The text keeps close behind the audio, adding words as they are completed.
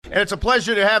And it's a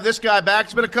pleasure to have this guy back.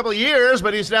 It's been a couple of years,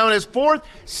 but he's now in his fourth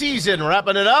season,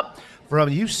 wrapping it up from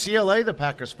UCLA, the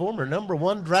Packers' former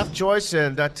 #1 draft choice.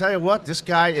 And I tell you what, this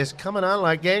guy is coming on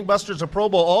like gangbusters, a Pro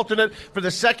Bowl alternate for the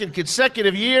second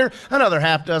consecutive year, another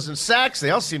half dozen sacks. They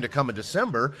all seem to come in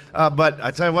December. But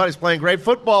I tell you what, he's playing great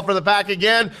football for the Pack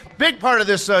again. Big part of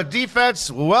this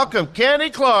defense. Welcome Kenny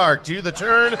Clark to the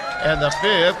turn and the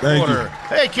fifth quarter.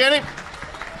 Hey, Kenny.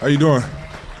 How you doing?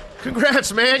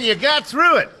 Congrats, man. You got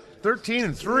through it.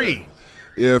 13-3.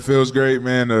 Yeah, it feels great,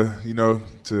 man,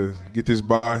 to get this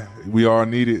bye. We all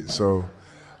need it, so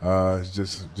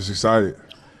just excited.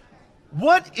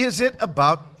 What is it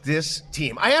about this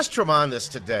team? I asked Tremont this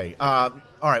today. All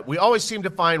right, we always seem to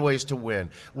find ways to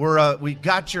win. We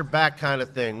got your back kind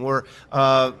of thing.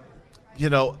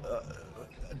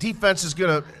 Defense is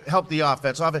going to help the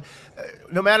offense.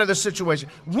 No matter the situation.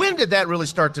 When did that really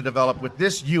start to develop with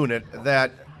this unit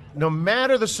that no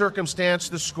matter the circumstance,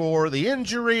 the score, the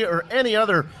injury, or any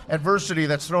other adversity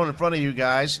that's thrown in front of you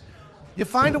guys, you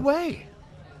find a way?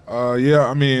 Yeah,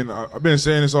 I mean, I've been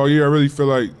saying this all year. I really feel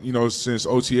like, since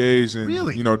OTAs and,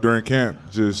 really? During camp,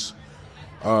 just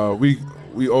we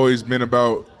always been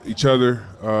about each other,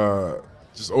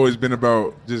 just always been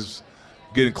about just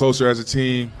getting closer as a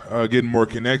team, getting more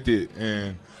connected,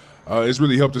 and it's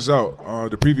really helped us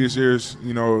out. The previous years,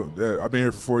 that I've been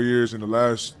here for 4 years, and the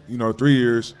last, 3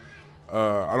 years,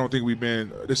 I don't think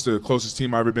this is the closest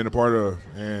team I've ever been a part of.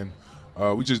 And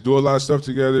we just do a lot of stuff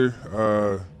together.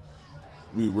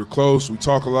 We're close. We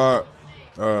talk a lot.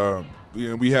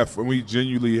 We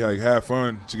genuinely have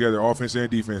fun together, offense and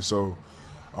defense. So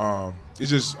it's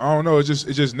just, I don't know, it's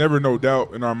just never no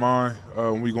doubt in our mind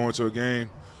when we go into a game.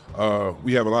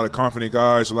 We have a lot of confident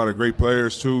guys, a lot of great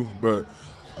players too, but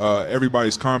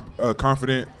everybody's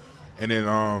confident, and then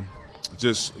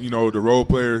the role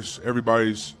players,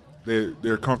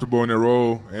 they're comfortable in their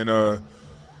role, and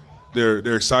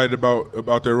they're excited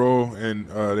about their role, and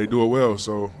they do it well.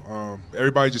 So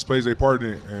everybody just plays their part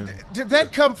in it. And did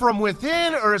that come from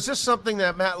within, or is this something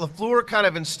that Matt LaFleur kind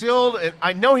of instilled? And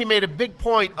I know he made a big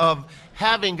point of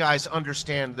having guys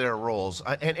understand their roles.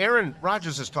 And Aaron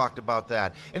Rodgers has talked about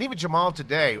that. And even Jamal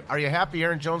today. Are you happy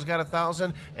Aaron Jones got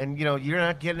 1,000 and, you're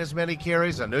not getting as many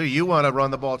carries? I know you want to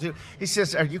run the ball too. He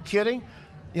says, are you kidding?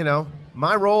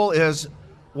 My role is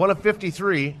one of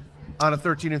 53 on a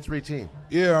 13-3 team.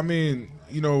 Yeah, I mean,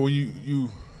 when you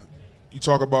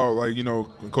talk about, like,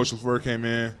 when Coach LaFleur came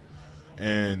in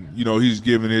and, he's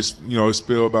giving his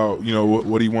spiel about,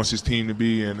 what he wants his team to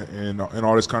be and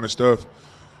all this kind of stuff.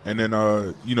 And then,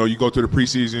 you go through the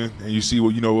preseason and you see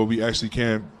what we actually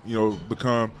can,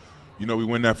 become. We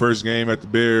win that first game at the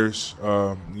Bears,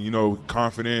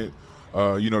 confident.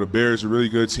 The Bears are a really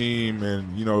good team,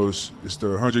 and, it's the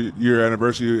 100-year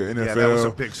anniversary of NFL. Yeah, that was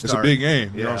a big start. It's a big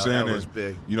game, you know what I'm saying? That was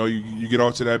big. You get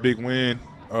off to that big win,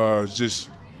 just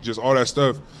all that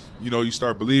stuff, you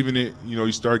start believing it,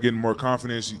 you start getting more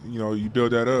confidence, you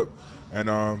build that up, and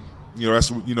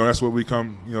that's what we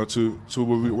come, to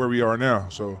where we are now.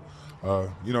 So,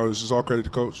 this is all credit to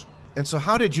Coach. And so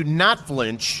how did you not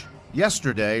flinch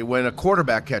yesterday when a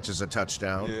quarterback catches a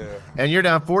touchdown? Yeah. And you're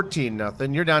down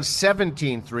 14-0. You're down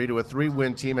 17-3 to a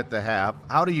 3-win team at the half.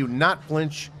 How do you not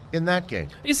flinch in that game?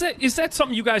 Is that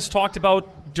something you guys talked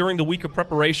about during the week of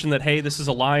preparation, that, hey, this is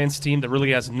a Lions team that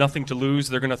really has nothing to lose.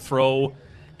 They're going to throw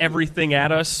everything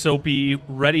at us, so be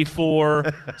ready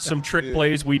for some trick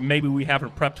plays we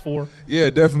haven't prepped for? Yeah,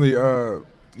 definitely.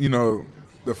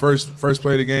 The first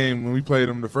play of the game, when we played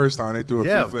them the first time, they threw a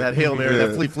flea flicker. That Hail Mary,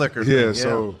 that flea flicker thing. Yeah,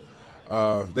 so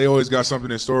they always got something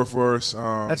in store for us.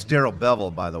 That's Darrell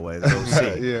Bevel, by the way,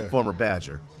 the OC, former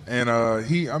Badger. And I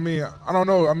don't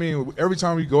know. I mean, every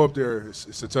time we go up there,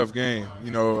 it's a tough game.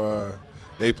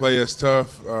 They play us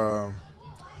tough.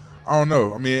 I don't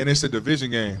know. I mean, and it's a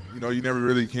division game. You never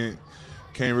really can't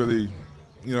really,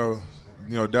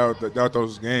 doubt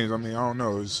those games. I mean, I don't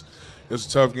know. It was a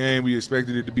tough game. We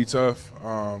expected it to be tough.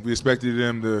 We expected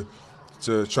them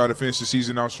to try to finish the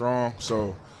season out strong.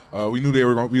 So we knew we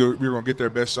were going to get their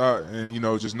best shot. And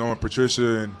just knowing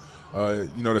Patricia and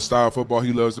the style of football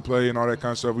he loves to play and all that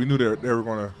kind of stuff, we knew they were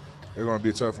going to be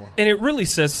a tough one. And it really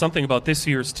says something about this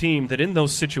year's team that in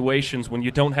those situations when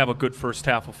you don't have a good first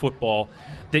half of football,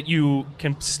 that you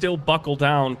can still buckle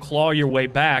down, claw your way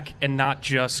back, and not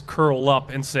just curl up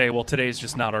and say, well, today's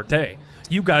just not our day.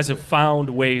 You guys have found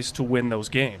ways to win those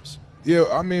games. Yeah,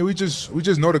 I mean, we just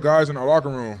know the guys in our locker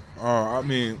room. I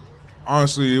mean,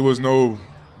 honestly, it was no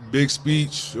big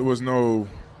speech. It was nothing.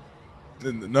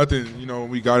 When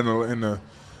we got in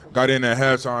at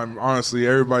halftime, honestly,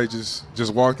 everybody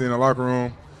just walked in the locker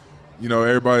room.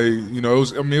 Everybody, it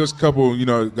was a couple,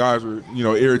 guys were,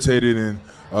 irritated and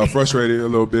frustrated a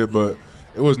little bit, but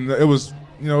it wasn't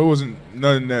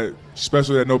nothing that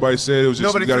special that nobody said. It was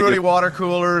just Nobody threw any water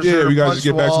coolers. Yeah, or we got to just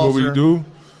get back to what we or... do.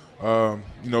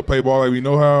 Play ball like we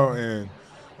know how, and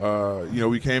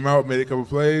we came out, made a couple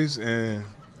plays, and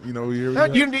here we go.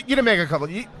 You didn't make a couple.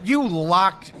 You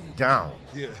locked down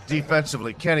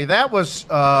defensively, Kenny. That was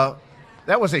a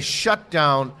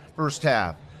shutdown first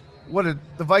half. What did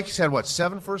the Vikings had?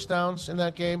 7 first downs in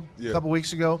that game a couple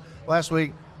weeks ago. Last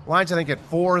week, Lions I think had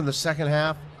 4 in the second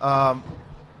half.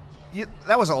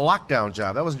 That was a lockdown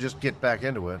job. That wasn't just get back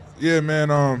into it. Yeah, man.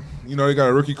 They got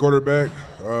a rookie quarterback,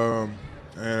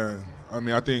 and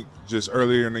I think just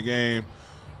earlier in the game,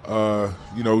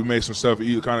 we made some stuff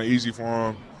kind of easy for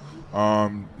him.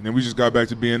 And then we just got back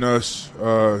to being us.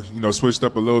 Switched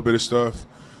up a little bit of stuff,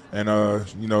 and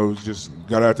just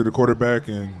got after the quarterback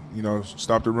and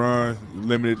stopped the run,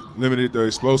 limited the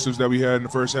explosives that we had in the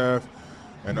first half,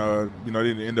 and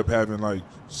didn't end up having like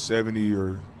 70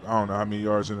 or I don't know how many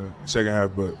yards in the second half,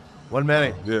 but 1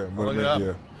 minute. Yeah, 1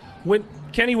 minute. Yeah.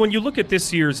 Kenny, when you look at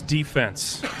this year's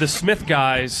defense, the Smith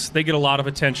guys, they get a lot of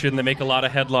attention. They make a lot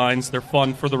of headlines. They're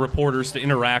fun for the reporters to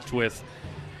interact with.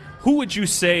 Who would you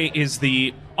say is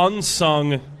the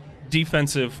unsung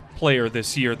defensive player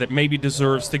this year that maybe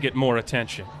deserves to get more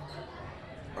attention?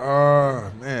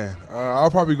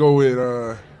 I'll probably go with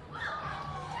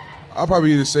I'll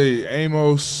probably either say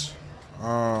Amos,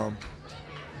 Jair.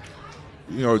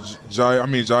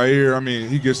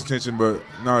 He gets attention, but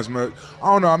not as much. I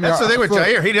don't know. That's the thing with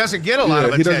Jair. He doesn't get a lot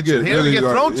of attention. He doesn't get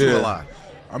thrown to a lot.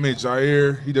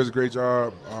 Jair, he does a great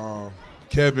job.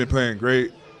 Kevin playing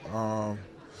great.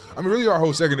 Really our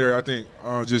whole secondary, I think,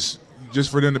 just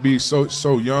for them to be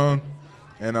so young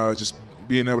and just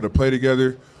being able to play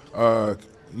together.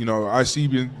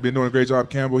 IC been doing a great job.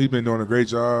 Campbell, he's been doing a great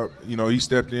job. He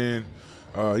stepped in.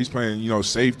 He's playing,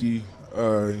 safety.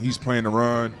 He's playing the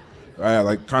run.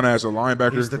 Kind of as a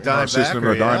linebacker. He's the dime system,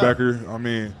 backer, a dime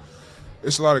backer.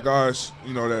 It's a lot of guys,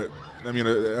 that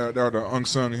are the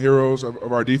unsung heroes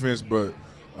of our defense. But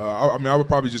I would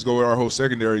probably just go with our whole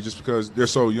secondary just because they're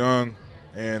so young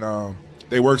and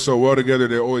they work so well together.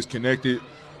 They're always connected.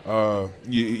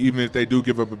 Even if they do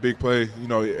give up a big play,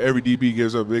 every DB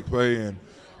gives up a big play, and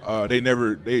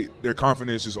their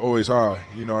confidence is always high.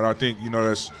 And I think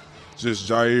that's just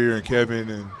Jair and Kevin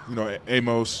and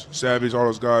Amos, Savage, all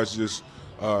those guys, just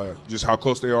how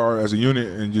close they are as a unit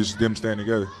and just them staying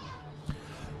together.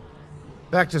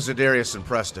 Back to Za'Darius and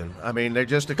Preston. They're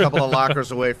just a couple of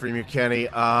lockers away from you, Kenny.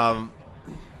 Are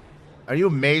you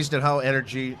amazed at how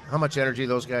much energy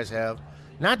those guys have?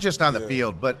 Not just on the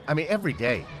field, but every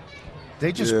day.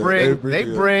 They just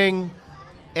bring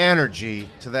energy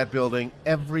to that building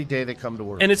every day they come to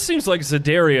work. And it seems like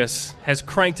Za'Darius has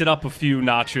cranked it up a few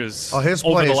notches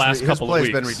over the last couple of weeks.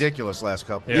 His play's been ridiculous last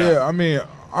couple. Yeah, I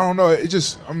don't know. It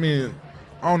just, I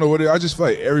don't know what it is. I just feel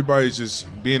like everybody's just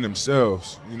being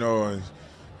themselves, and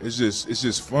it's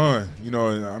just fun,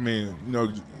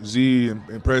 and Z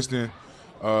and Preston,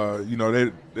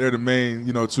 they're the main,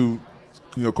 two,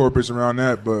 corporates around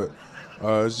that, but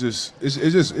it's just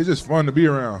fun to be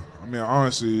around.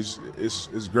 Honestly,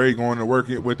 it's great going to work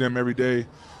with them every day.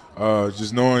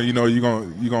 Just knowing, you're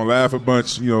gonna laugh a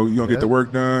bunch, you're gonna get the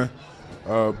work done.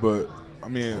 But I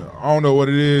don't know what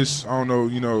it is. I don't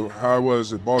know, how it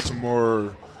was at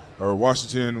Baltimore or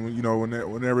Washington,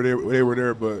 whenever they were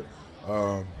there. But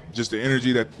just the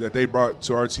energy that they brought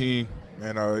to our team,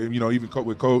 and even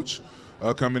with Coach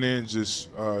coming in, just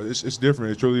it's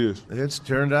different. It truly is. It's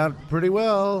turned out pretty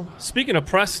well. Speaking of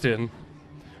Preston,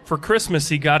 for Christmas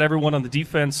he got everyone on the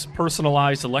defense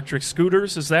personalized electric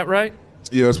scooters. Is that right?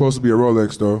 Yeah, it's supposed to be a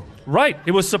Rolex though. Right.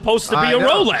 It was supposed to be a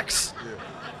Rolex. Yeah.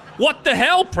 What the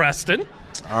hell, Preston?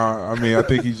 I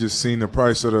think he just seen the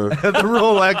price of the the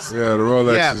Rolex. Yeah, the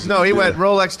Rolex. Yeah, he went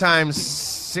Rolex times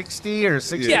 60 or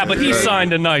 60. Yeah, but he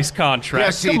signed a nice contract.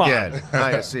 Yes, he did.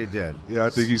 Yes, he did. Yeah, I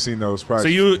think he's seen those prices. So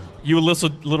you a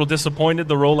little disappointed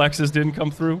the Rolexes didn't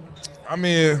come through? I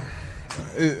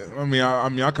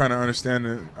kind of understand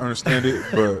it,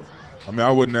 but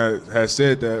I wouldn't have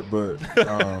said that, but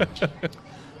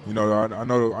I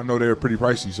know they're pretty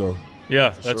pricey, so.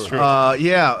 Yeah, that's true.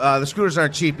 The scooters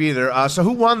aren't cheap either. So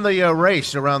who won the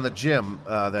race around the gym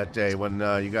that day when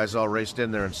you guys all raced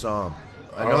in there and saw them?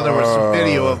 I know there was some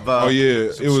video of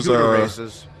it was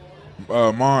races.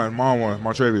 Mon won,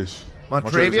 Montravius.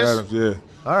 Montravius? Adams, yeah.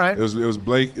 All right. It was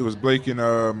Blake and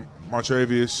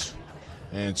Montravius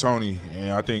and Tony,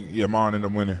 and I think Mon ended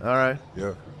up winning. All right.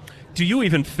 Yeah. Do you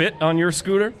even fit on your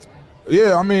scooter?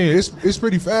 Yeah, it's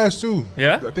pretty fast too.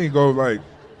 Yeah. I think it goes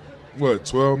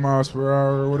 12 miles per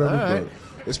hour or whatever. All right.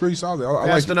 it's pretty solid. I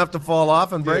Fast like enough to fall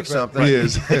off and break something. He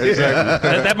is exactly.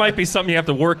 That might be something you have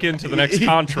to work into the next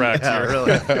contract Yeah, here.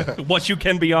 really. What you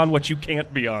can be on, what you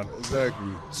can't be on. Exactly.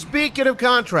 Speaking of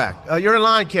contract, you're in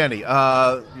line, Kenny.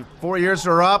 4 years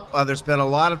are up. There's been a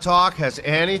lot of talk. Has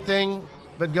anything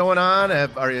been going on?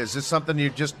 Or is this something you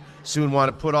just soon want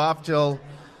to put off till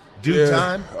due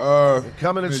time?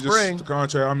 Coming in just spring. The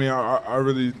contract. I mean, I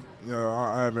really,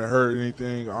 I haven't heard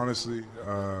anything, honestly.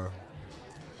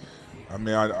 I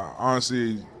mean, I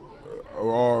honestly, I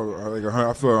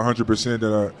feel 100%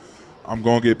 that I'm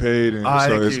gonna get paid, and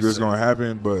so it's gonna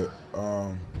happen. But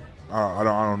I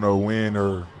don't know when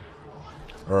or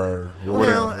whatever.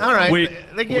 Well, all right.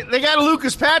 They got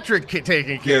Lucas Patrick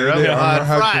taking care of on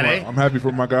Friday. I'm happy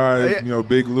for my guy,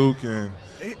 Big Luke, and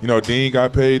Dean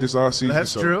got paid this offseason.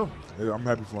 That's true. Yeah, I'm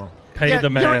happy for him. Pay the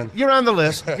man. You're on the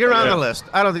list. You're on the list.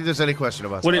 I don't think there's any question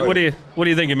about that. What do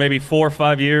you thinking? Maybe 4 or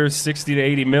 5 years, 60 to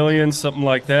 80 million, something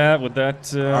like that. Would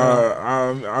that?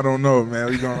 I don't know, man.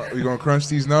 We gonna crunch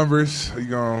these numbers. We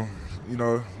gonna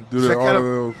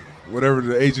do whatever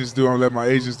the agents do. I'm gonna let my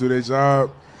agents do their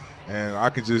job, and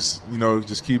I can just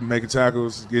keep making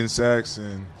tackles, getting sacks,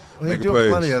 and you're doing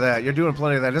plays. plenty of that. You're doing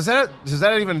plenty of that. Does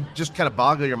that even just kind of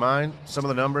boggle your mind? Some of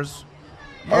the numbers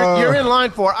you're in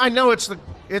line for. I know it's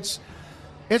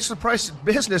the price of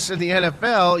business in the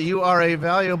NFL. You are a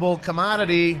valuable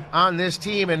commodity on this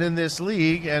team and in this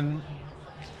league, and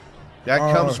that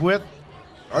comes with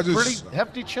a pretty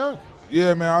hefty chunk.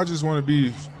 Yeah, man. I just want to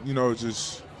be,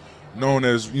 just known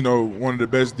as, one of the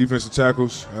best defensive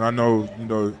tackles, and I know,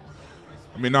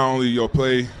 I mean, not only your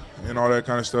play and all that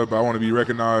kind of stuff, but I want to be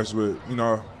recognized with,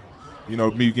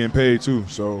 me getting paid too.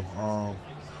 So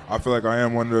I feel like I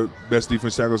am one of the best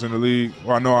defense tackles in the league.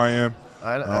 Well, I know I am.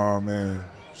 And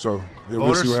so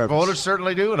we'll see what happens. Voters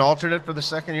certainly do. An alternate for the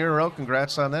second year in a row.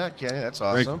 Congrats on that, Kenny. That's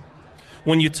awesome.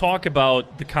 When you talk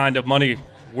about the kind of money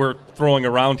we're throwing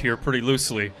around here pretty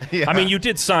loosely, I mean, you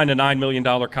did sign a $9 million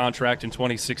contract in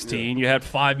 2016. You had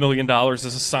 $5 million as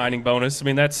a signing bonus. I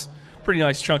mean, that's a pretty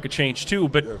nice chunk of change too.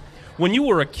 But when you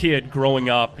were a kid growing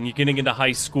up and you're getting into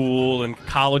high school and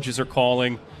colleges are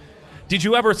calling, did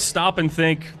you ever stop and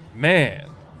think, man,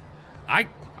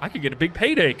 I could get a big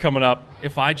payday coming up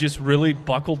if I just really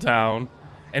buckle down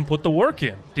and put the work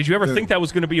in? Did you ever think that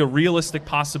was going to be a realistic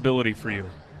possibility for you?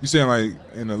 You saying like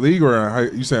in the league or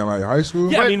you saying like high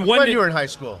school? Yeah, I mean, when you were in high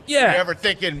school. Yeah. Were you ever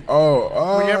thinking?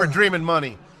 Were you ever dreaming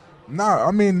money? Nah,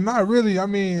 I mean, not really. I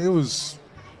mean, it was.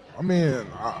 I mean,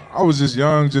 I was just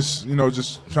young, just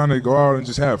trying to go out and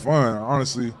just have fun.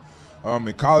 Honestly,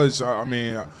 in college, I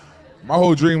mean. My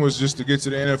whole dream was just to get to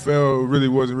the NFL. It really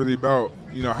wasn't really about,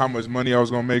 how much money I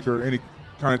was going to make or any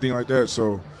kind of thing like that.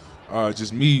 So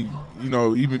just me,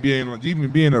 even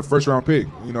being a first round pick,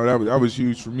 that was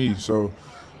huge for me. So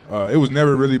it was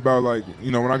never really about like,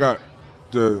 when I got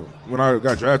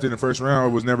drafted in the first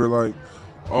round, it was never like,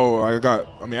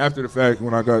 after the fact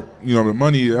when I got, the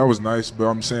money, that was nice. But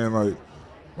I'm saying like,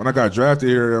 when I got drafted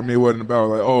here, I mean, it wasn't about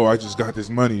like, I just got this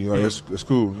money. Like, that's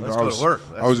cool. Let's go to work.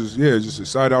 I was just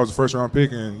excited. I was a first round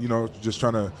pick, and just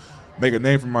trying to make a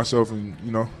name for myself, and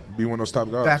be one of those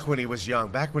top guys. Back when he was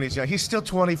young. He's still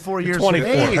 24 years of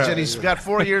age, and he's got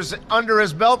 4 years under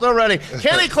his belt already.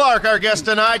 Kenny Clark, our guest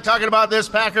tonight, talking about this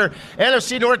Packer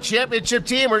NFC North Championship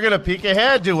team. We're going to peek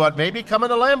ahead to what may be coming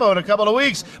to Lambeau in a couple of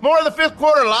weeks. More of the fifth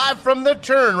quarter live from the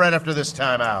turn right after this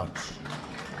timeout.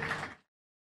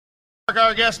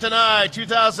 Our guest tonight,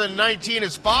 2019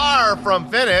 is far from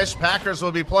finished. Packers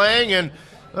will be playing in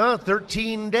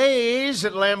 13 days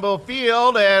at Lambeau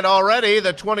Field, and already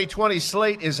the 2020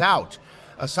 slate is out.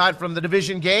 Aside from the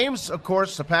division games, of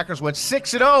course, the Packers went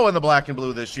 6-0 in the black and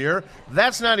blue this year.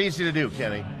 That's not easy to do,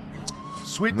 Kenny.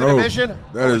 Sweep the division?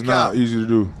 That is not easy to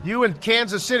do. You and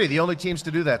Kansas City, the only teams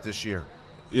to do that this year.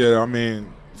 Yeah, I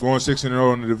mean, going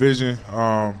 6-0 in the division,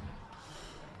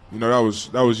 that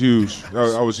was huge.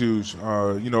 That was huge.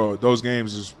 Those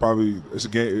games is probably a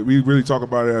game. We really talk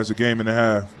about it as a game and a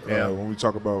half when we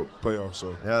talk about playoffs.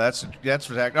 So yeah, that's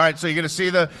exact. All right, so you're going to see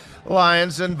the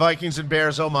Lions and Vikings and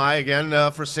Bears, oh my,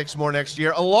 again for 6 more next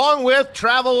year, along with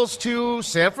travels to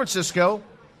San Francisco,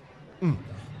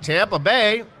 Tampa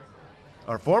Bay,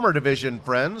 our former division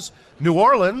friends, New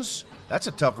Orleans. That's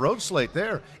a tough road slate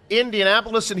there.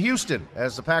 Indianapolis and Houston,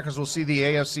 as the Packers will see the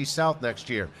AFC South next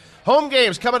year. Home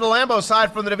games coming to Lambeau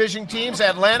aside from the division teams: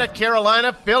 Atlanta,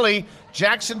 Carolina, Philly,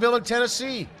 Jacksonville, and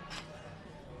Tennessee.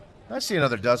 I see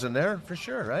another dozen there for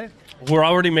sure, right? We're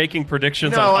already making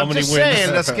predictions on how many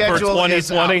wins the schedule for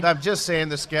 2020. I'm just saying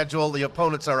the schedule. The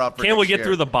opponents are up for Can we get year.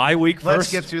 through the bye week first?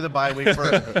 Let's get through the bye week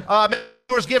first.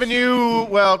 Was giving you,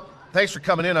 thanks for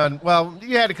coming in on,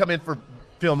 you had to come in for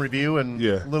film review and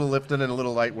Yeah. a little lifting and a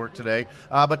little light work today.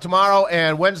 But tomorrow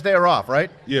and Wednesday are off,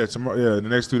 right? Yeah, tomorrow. Yeah, the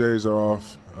next 2 days are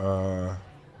off.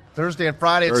 Thursday and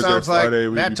Friday, it Thursday sounds and Friday, like.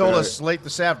 we'll Matt be told back. us late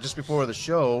this afternoon, just before the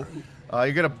show,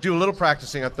 you're going to do a little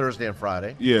practicing on Thursday and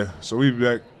Friday. Yeah, so we'll be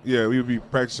back. Yeah, we'll be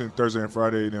practicing Thursday and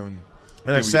Friday, then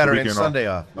And then Saturday and Sunday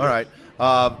off. All right.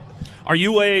 Are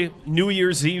you a New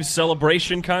Year's Eve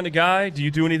celebration kind of guy? Do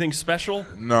you do anything special?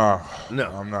 No, No.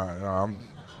 I'm not. No,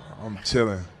 I'm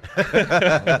chilling.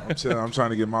 I'm chilling. I'm trying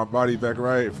to get my body back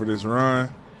right for this run.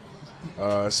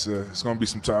 It's gonna be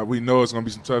some tough. We know it's gonna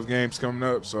be some tough games coming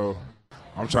up, so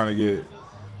I'm trying to get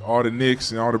all the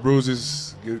nicks and all the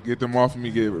bruises, get them off of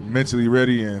me, get mentally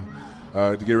ready, and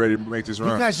to get ready to make this You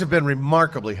run. guys have been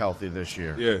remarkably healthy this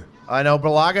year. Yeah. I know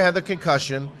Balaga had the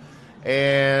concussion,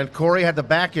 and Corey had the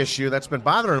back issue that's been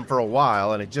bothering him for a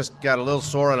while, and it just got a little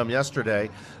sore on him yesterday.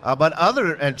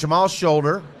 And Jamal's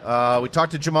shoulder. We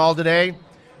talked to Jamal today. He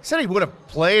said he would have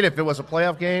played if it was a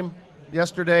playoff game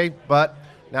yesterday, but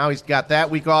now he's got that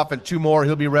week off and 2 more.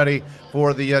 He'll be ready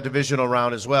for the divisional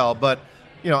round as well. But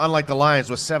unlike the Lions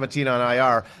with 17 on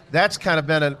IR, that's kind of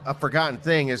been a forgotten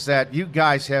thing, is that you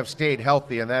guys have stayed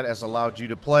healthy, and that has allowed you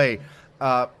to play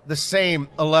the same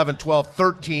 11, 12,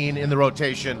 13 in the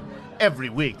rotation every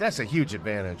week. That's a huge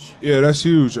advantage. Yeah, that's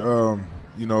huge.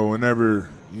 Whenever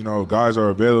guys are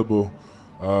available,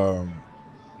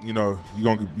 you're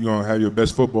gonna have your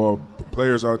best football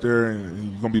players out there,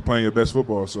 and you're gonna be playing your best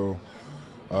football. So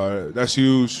that's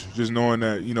huge. Just knowing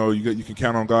that you can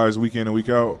count on guys week in and week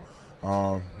out.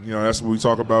 That's what we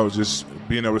talk about, just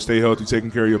being able to stay healthy,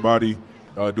 taking care of your body,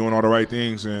 doing all the right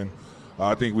things, and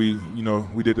I think we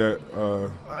did that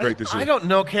great this year. I don't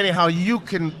know, Kenny, how you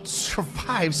can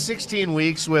survive 16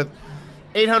 weeks with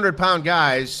 800-pound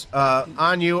guys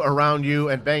on you, around you,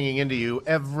 and banging into you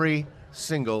every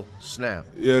single snap.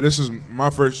 Yeah, this is my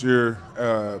first year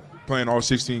playing all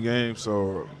 16 games,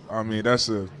 so I mean that was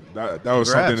Congrats.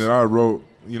 something that I wrote.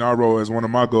 I wrote as one of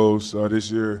my goals this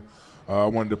year. I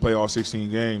wanted to play all 16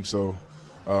 games, so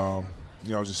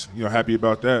just happy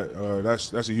about that.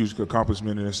 That's a huge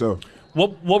accomplishment in itself.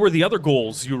 What were the other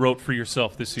goals you wrote for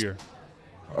yourself this year?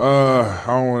 I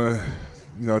don't want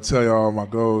to tell you all my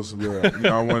goals, but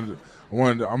I'm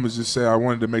gonna just say I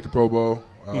wanted to make the Pro Bowl.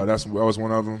 That was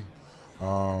one of them.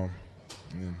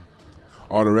 And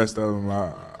all the rest of them,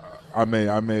 I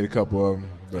made a couple of them.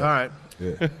 But, All right.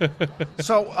 Yeah.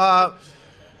 So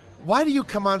why do you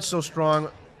come on so strong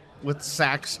with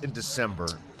sacks in December?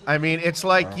 I mean, it's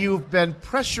like you've been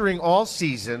pressuring all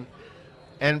season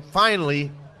and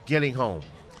finally getting home.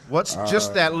 What's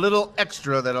just that little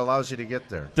extra that allows you to get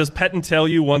there? Does Petten tell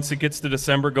you once it gets to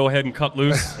December, go ahead and cut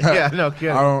loose? Yeah, no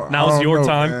kidding. Now's your know,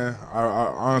 time. Man. I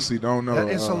honestly don't know.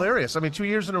 It's hilarious. I mean, 2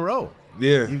 years in a row.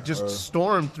 Yeah. You just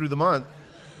stormed through the month.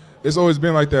 It's always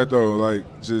been like that, though. Like,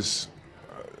 just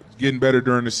getting better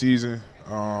during the season.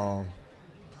 I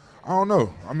don't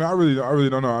know. I mean, I really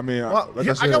don't know. I mean, Well, like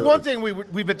I said, I got one thing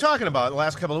we've been talking about the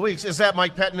last couple of weeks is that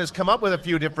Mike Petten has come up with a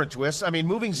few different twists. I mean,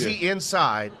 moving Z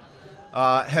inside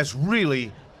has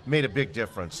really made a big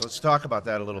difference. Let's talk about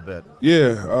that a little bit.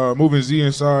 Yeah, moving Z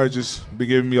inside just been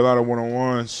giving me a lot of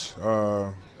one-on-ones.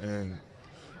 And,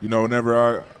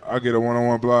 whenever I get a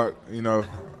one-on-one block,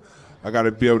 I got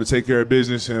to be able to take care of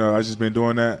business, and I just been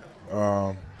doing that.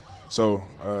 So,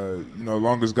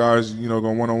 long as guys, going to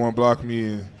one-on-one block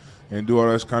me and do all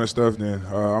that kind of stuff, then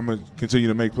I'm going to continue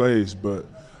to make plays. But,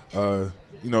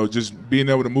 just being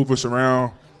able to move us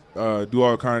around, do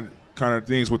all kind of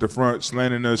things with the front,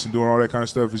 slanting us and doing all that kind of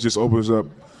stuff, it just opens up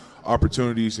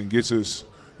opportunities and gets us,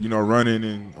 running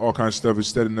and all kinds of stuff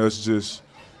instead of us just,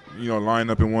 line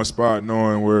up in one spot,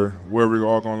 knowing where we're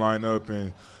all going to line up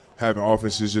and having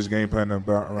offenses just game planning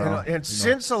around. And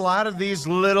since a lot of these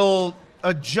little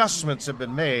adjustments have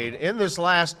been made in this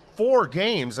last 4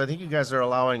 games, I think you guys are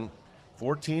allowing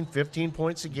 14, 15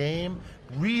 points a game,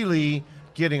 really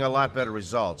getting a lot better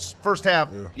results. First half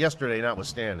yesterday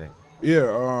notwithstanding.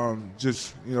 Yeah,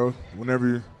 just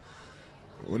whenever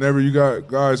you got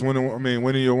guys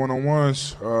winning your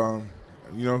one-on-ones,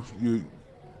 you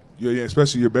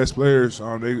especially your best players,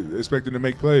 they expected to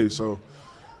make plays. So,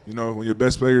 when your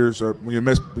best players are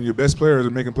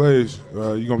making plays,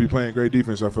 you're gonna be playing great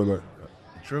defense. I feel like.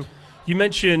 True. You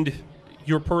mentioned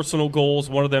your personal goals,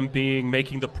 one of them being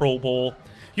making the Pro Bowl.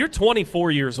 You're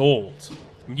 24 years old.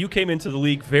 You came into the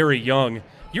league very young.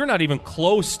 You're not even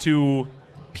close to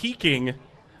peaking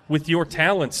with your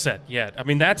talent set yet. I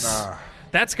mean, that's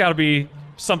got to be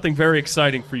something very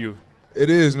exciting for you. It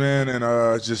is, man, and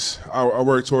I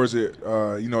work towards it,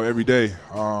 every day.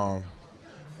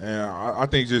 And I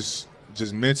think just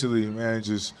just mentally, man,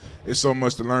 it's so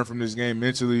much to learn from this game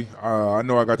mentally. I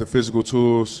know I got the physical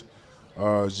tools,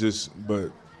 but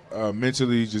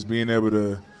mentally, just being able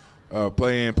to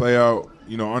play in, play out,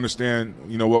 understand,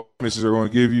 what misses are going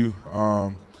to give you.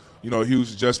 A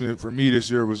huge adjustment for me this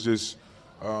year was just,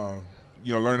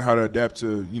 learning how to adapt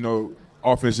to,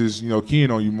 offenses,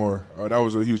 keying on you more. That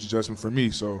was a huge adjustment for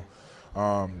me. So,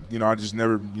 I just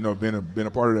never, been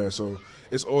a part of that. So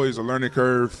it's always a learning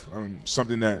curve,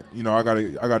 something that, I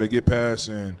gotta get past.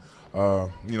 And, I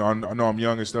know I'm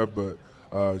young and stuff, but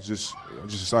just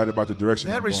excited about the direction.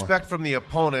 That I'm going. respect from the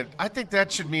opponent, I think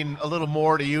that should mean a little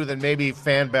more to you than maybe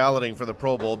fan balloting for the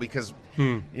Pro Bowl because,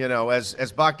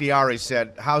 as Bakhtiari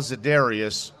said, how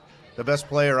Za'Darius, the best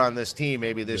player on this team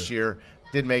maybe this year,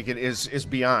 did make it is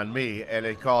beyond me. And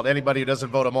they called anybody who doesn't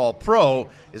vote him all-pro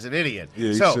is an idiot.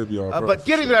 Yeah, he should be all-pro. But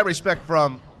getting that respect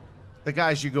from the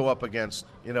guys you go up against,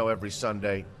 every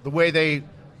Sunday, the way they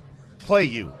play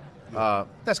you,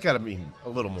 that's got to mean a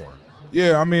little more.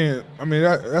 Yeah, I mean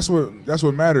that's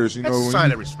what matters. That's a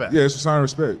sign of respect. Yeah, it's a sign of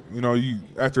respect. You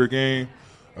after a game,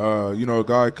 a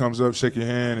guy comes up, shake your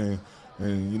hand,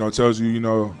 and tells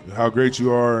you how great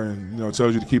you are, and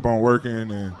tells you to keep on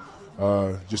working, and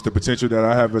just the potential that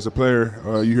I have as a player.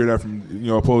 You hear that from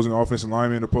opposing offensive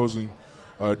linemen, opposing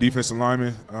defensive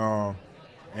linemen.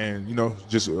 And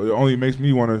just it only makes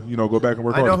me want to go back and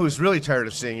work hard. I know who's really tired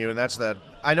of seeing you, and that's that.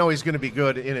 I know he's going to be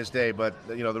good in his day, but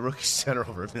the rookie center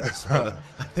over at Minnesota.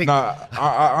 I think. I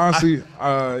honestly,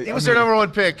 he was their number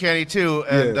one pick, Kenny, too.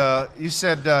 And you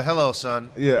said hello, son.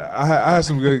 Yeah, I had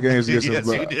some good games against him. Yes,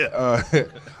 but, you did.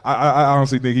 I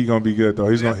honestly think he's going to be good though.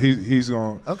 He's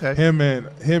going. Okay. Him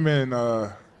and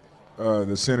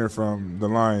the center from the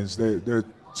Lions. They're going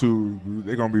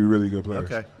to be really good players.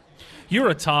 Okay. You're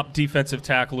a top defensive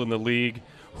tackle in the league.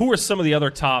 Who are some of the other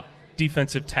top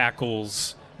defensive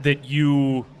tackles that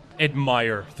you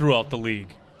admire throughout the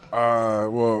league?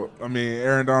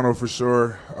 Aaron Donald for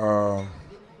sure. I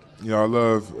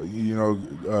love,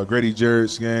 Grady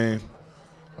Jarrett's game.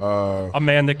 A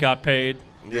man that got paid.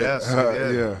 Yes, he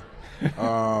did.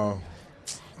 Yeah.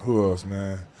 Who else,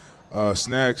 man?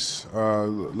 Snacks.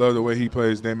 Love the way he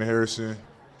plays. Damon Harrison.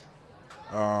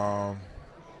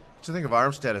 What do you think of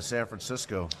Armstead at San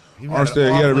Francisco? He had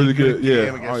a really good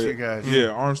game against you guys. Yeah,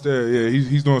 Armstead. Yeah,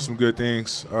 he's doing some good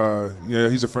things.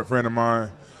 He's a friend of mine.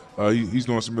 He's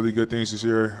doing some really good things this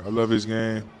year. I love his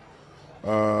game.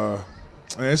 And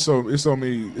it's so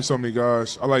many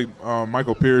guys. I like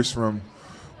Michael Pierce from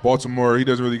Baltimore. He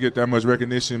doesn't really get that much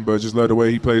recognition, but just love the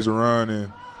way he plays the run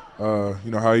and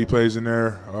how he plays in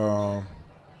there.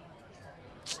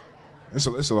 It's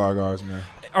a lot of guys, man.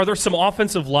 Are there some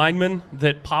offensive linemen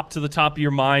that pop to the top of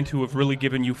your mind who have really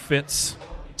given you fits?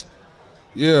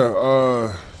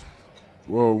 Yeah.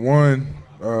 One,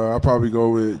 I'll probably go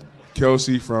with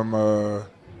Kelsey from the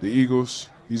Eagles.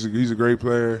 He's a great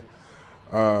player.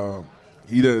 Another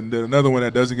one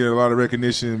that doesn't get a lot of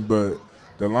recognition, but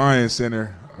the Lions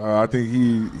center, I think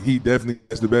he definitely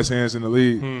has the best hands in the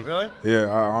league. Really? Yeah,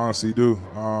 I honestly do.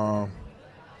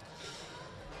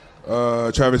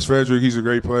 Travis Frederick, he's a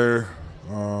great player.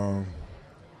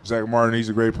 Zach Martin, he's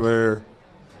a great player.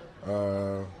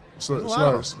 It's a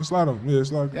lot of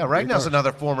them. Yeah, Ragnar's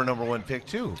another former number one pick,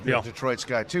 too. Yeah. Detroit's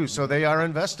guy, too. So they are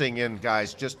investing in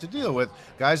guys just to deal with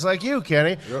guys like you,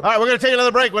 Kenny. Yep. All right, we're going to take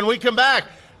another break. When we come back,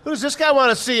 who's this guy want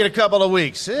to see in a couple of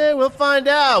weeks? We'll find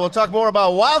out. We'll talk more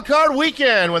about Wild Card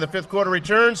Weekend when the fifth quarter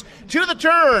returns to the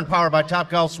turn, powered by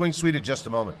Topgolf Swing Suite in just a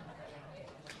moment.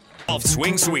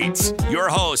 Swing Suites. Your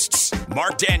hosts,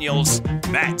 Mark Daniels,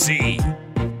 Matt Z.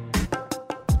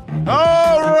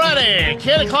 Alrighty,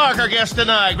 Kenny Clark, our guest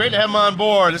tonight. Great to have him on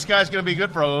board. This guy's going to be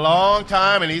good for a long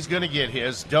time, and he's going to get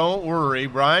his. Don't worry.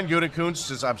 Brian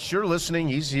Gutekunst is, I'm sure, listening.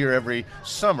 He's here every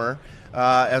summer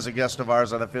as a guest of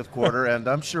ours on the fifth quarter, and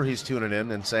I'm sure he's tuning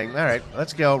in and saying, all right,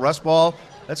 let's go. Rust Ball,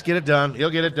 let's get it done.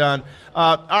 He'll get it done.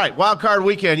 All right, Wild Card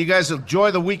Weekend. You guys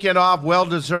enjoy the weekend off.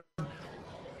 Well-deserved.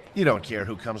 You don't care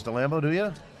who comes to Lambeau, do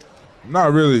you?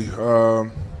 Not really.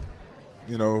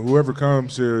 Whoever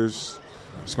comes here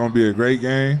it's going to be a great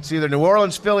game. It's either New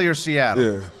Orleans, Philly, or Seattle.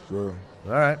 Yeah. So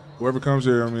all right. Whoever comes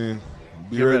here,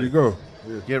 be ready to go.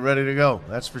 Yeah. Get ready to go.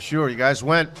 That's for sure. You guys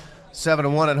went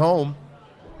 7-1 at home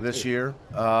this year.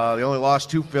 They only lost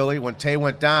to Philly when Tay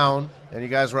went down, and you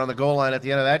guys were on the goal line at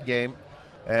the end of that game,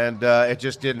 and it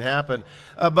just didn't happen.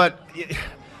 But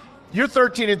you're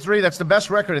 13-3. That's the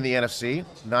best record in the NFC.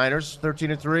 Niners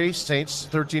 13-3, Saints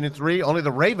 13-3. Only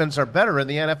the Ravens are better in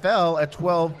the NFL at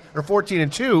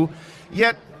 14-2.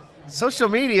 Yet social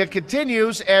media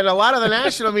continues, and a lot of the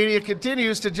national media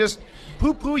continues to just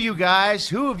poo-poo you guys.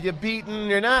 Who have you beaten?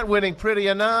 You're not winning pretty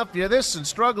enough. You're this and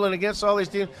struggling against all these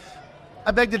teams.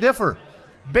 I beg to differ.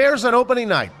 Bears on opening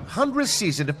night, 100th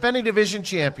season, defending division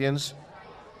champions,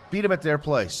 beat them at their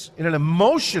place in an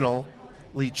emotionally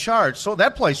charged. So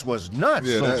that place was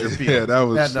nuts. Soldier Field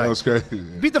that was crazy.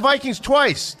 Beat the Vikings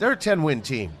twice. They're a 10-win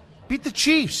team. Beat the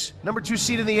Chiefs, number 2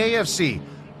 seed in the AFC.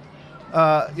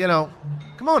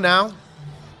 Come on now.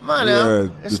 Come on now.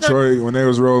 Detroit, when they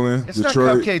was rolling. It's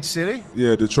Detroit, not Cupcake City.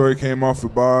 Yeah, Detroit came off a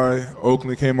bye.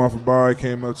 Oakland came off a bye,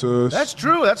 came up to us. That's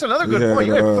true. That's another good point.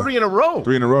 You had 3 in a row.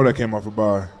 3 in a row that came off a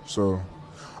bye. So,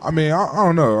 I mean, I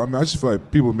don't know. I mean, I just feel like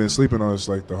people have been sleeping on us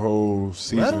like the whole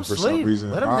season for some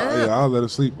reason. I'll let them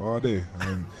sleep all day.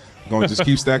 I'm going to just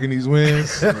keep stacking these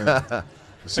wins. And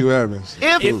see what happens.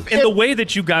 In the way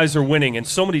that you guys are winning in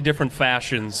so many different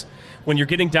fashions, when you're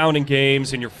getting down in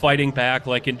games and you're fighting back,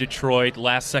 like in Detroit,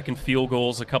 last-second field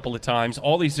goals a couple of times,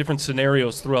 all these different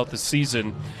scenarios throughout the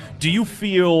season, do you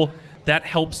feel that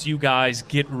helps you guys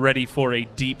get ready for a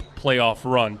deep playoff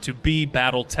run, to be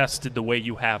battle-tested the way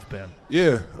you have been?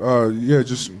 Yeah,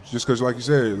 just because, like you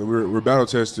said, we're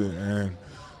battle-tested, and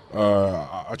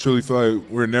I truly feel like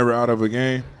we're never out of a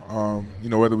game.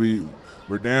 Whether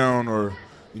we're down or,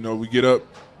 we get up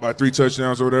by 3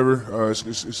 touchdowns or whatever,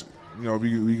 it's we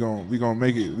gonna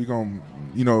make it. We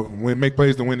gonna make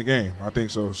plays to win the game. I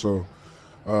think so. So,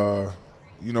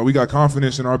 we got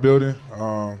confidence in our building.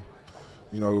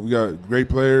 We got great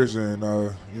players, and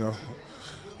we're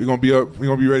gonna be up. We're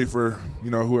gonna be ready for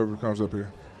whoever comes up here.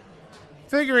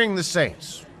 Figuring the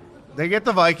Saints, they get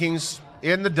the Vikings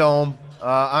in the Dome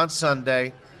on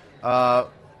Sunday.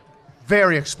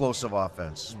 Very explosive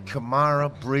offense.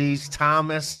 Kamara, Breeze,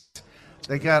 Thomas.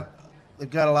 They've got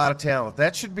a lot of talent.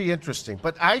 That should be interesting.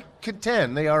 But I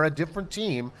contend they are a different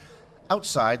team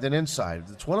outside than inside.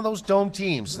 It's one of those Dome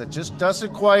teams that just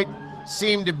doesn't quite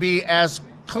seem to be as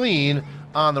clean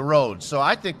on the road. So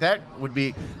I think that would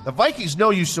be – the Vikings know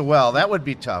you so well. That would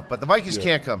be tough. But the Vikings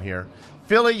can't come here.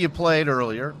 Philly, you played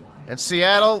earlier. And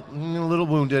Seattle, a little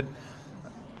wounded.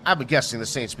 I'm guessing the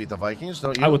Saints beat the Vikings,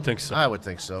 don't you? I would think so. I would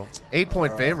think so.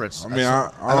 8-point favorites. I mean,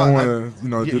 I don't want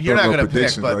to. You're not going to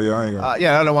pick, but I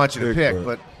don't want you to pick.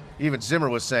 But even Zimmer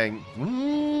was saying,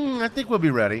 I think we'll be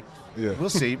ready. Yeah.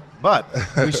 We'll see, but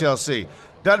we shall see.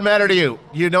 Doesn't matter to you.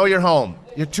 You know you're home.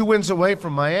 You're 2 wins away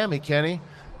from Miami, Kenny.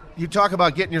 You talk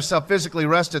about getting yourself physically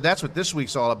rested. That's what this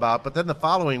week's all about. But then the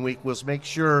following week, we'll make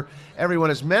sure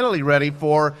everyone is mentally ready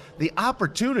for the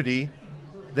opportunity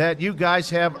that you guys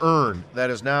have earned that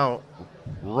is now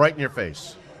right in your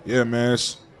face. Yeah, man,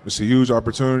 it's a huge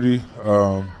opportunity.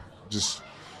 Just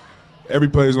every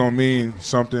play is gonna mean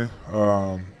something.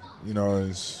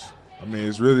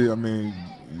 It's really,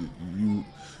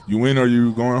 you win or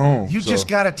you going home. You just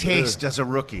got a taste as a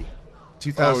rookie,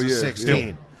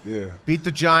 2016. Yeah. Beat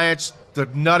the Giants, the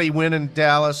nutty win in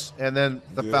Dallas, and then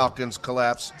the Falcons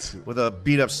collapsed with a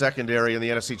beat-up secondary in the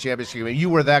NFC Championship game. You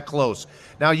were that close.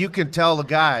 Now you can tell the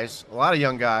guys, a lot of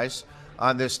young guys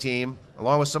on this team,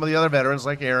 along with some of the other veterans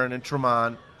like Aaron and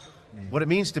Tremont, what it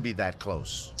means to be that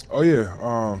close. Oh, yeah.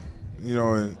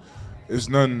 And it's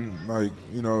nothing like,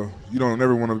 you don't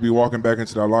never want to be walking back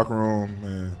into that locker room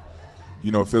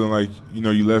and, feeling like,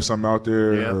 you left something out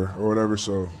there or whatever.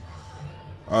 So,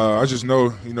 I just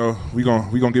know, we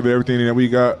gonna give it everything that we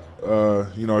got,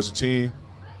 as a team.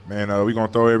 Man, we gonna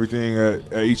throw everything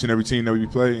at each and every team that we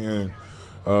play, and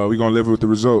we gonna live with the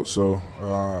results. So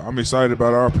I'm excited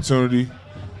about our opportunity.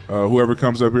 Whoever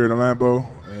comes up here to Lambeau,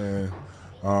 and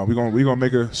we gonna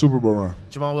make a Super Bowl run.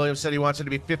 Jamal Williams said he wants it to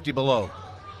be 50 below,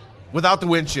 without the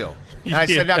wind chill. And I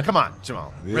said, now come on,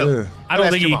 Jamal. Yeah. Really? I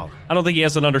don't think he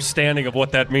has an understanding of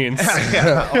what that means.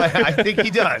 I think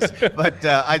he does, but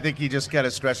I think he just kind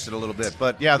of stretched it a little bit.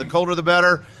 But yeah, the colder the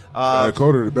better. The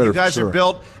colder the better. You guys for sure. are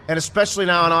built, and especially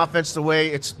now on offense, the way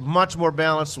it's much more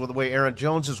balanced with the way Aaron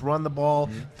Jones has run the ball.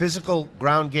 Physical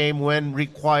ground game when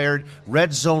required.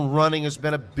 Red zone running has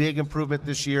been a big improvement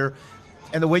this year,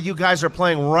 and the way you guys are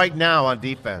playing right now on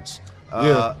defense.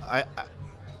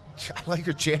 I like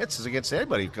your chances against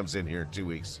anybody who comes in here in 2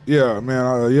 weeks. Yeah, man.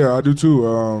 I do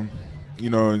too.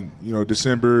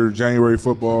 December, January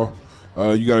football.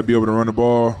 You got to be able to run the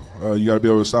ball. You got to be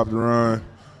able to stop the run,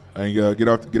 and you get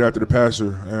after the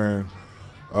passer. And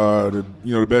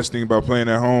the best thing about playing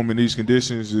at home in these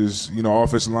conditions is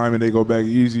offensive linemen, they go back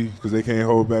easy because they can't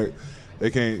hold back.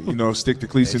 They can't stick the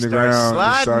cleats in the ground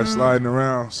and start sliding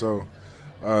around. So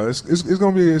it's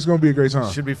gonna be a great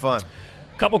time. Should be fun.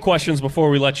 Couple questions before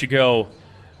we let you go.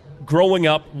 Growing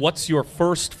up, what's your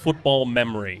first football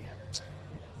memory?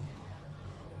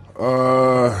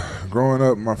 Growing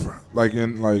up,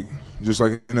 just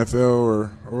like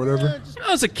NFL or whatever.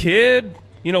 As a kid,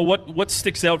 what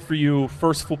sticks out for you?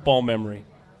 First football memory.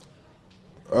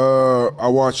 I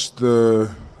watched in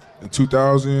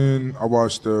 2000. I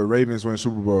watched the Ravens win the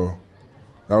Super Bowl.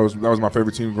 That was my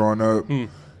favorite team growing up,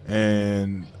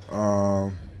 and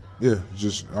I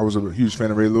was a huge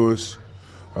fan of Ray Lewis,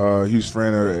 huge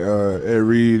fan of Ed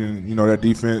Reed, and that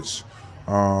defense.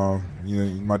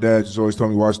 My dad just always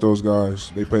told me watch those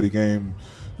guys. They play the game,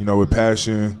 with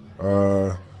passion.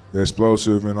 They're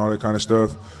explosive and all that kind of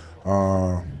stuff.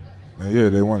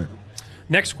 They won it.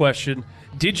 Next question.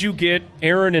 Did you get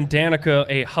Aaron and Danica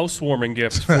a housewarming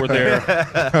gift for their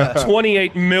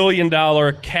 $28 million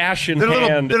cash in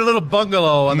hand? Their little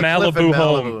bungalow on the Malibu cliff in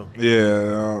home.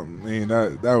 Yeah,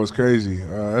 that was crazy.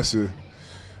 That's a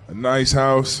nice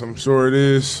house. I'm sure it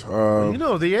is.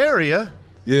 The area.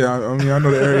 Yeah, I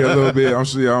know the area a little bit.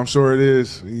 I'm sure it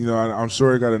is. I'm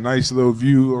sure it got a nice little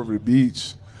view over the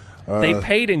beach. They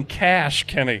paid in cash,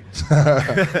 Kenny.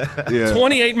 Yeah.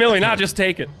 $28 million. I'll just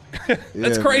take it.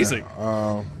 That's crazy.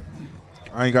 I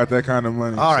ain't got that kind of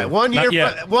money. All right,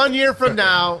 Not 1 year from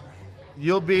now,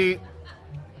 you'll be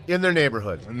in their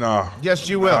neighborhood. No. Yes,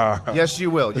 you will. Yes, you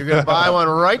will. You're going to buy one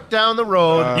right down the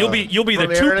road. You'll be the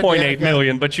from Aaron and $2.8 Danica.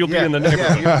 million, but you'll be in the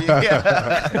neighborhood.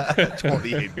 Yeah.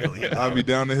 28 million. I'll be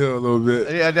down the hill a little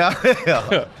bit. Yeah, down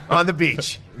on the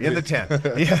beach, in the tent.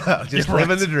 Yeah, just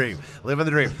living the dream. Living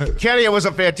the dream. Kenny, it was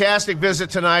a fantastic visit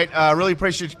tonight. Really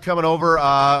appreciate you coming over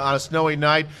on a snowy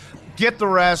night. Get the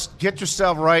rest. Get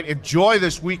yourself right. Enjoy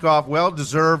this week off.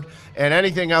 Well-deserved. And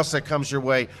anything else that comes your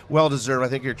way, well-deserved. I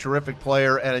think you're a terrific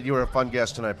player, and you were a fun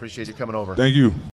guest tonight. Appreciate you coming over. Thank you.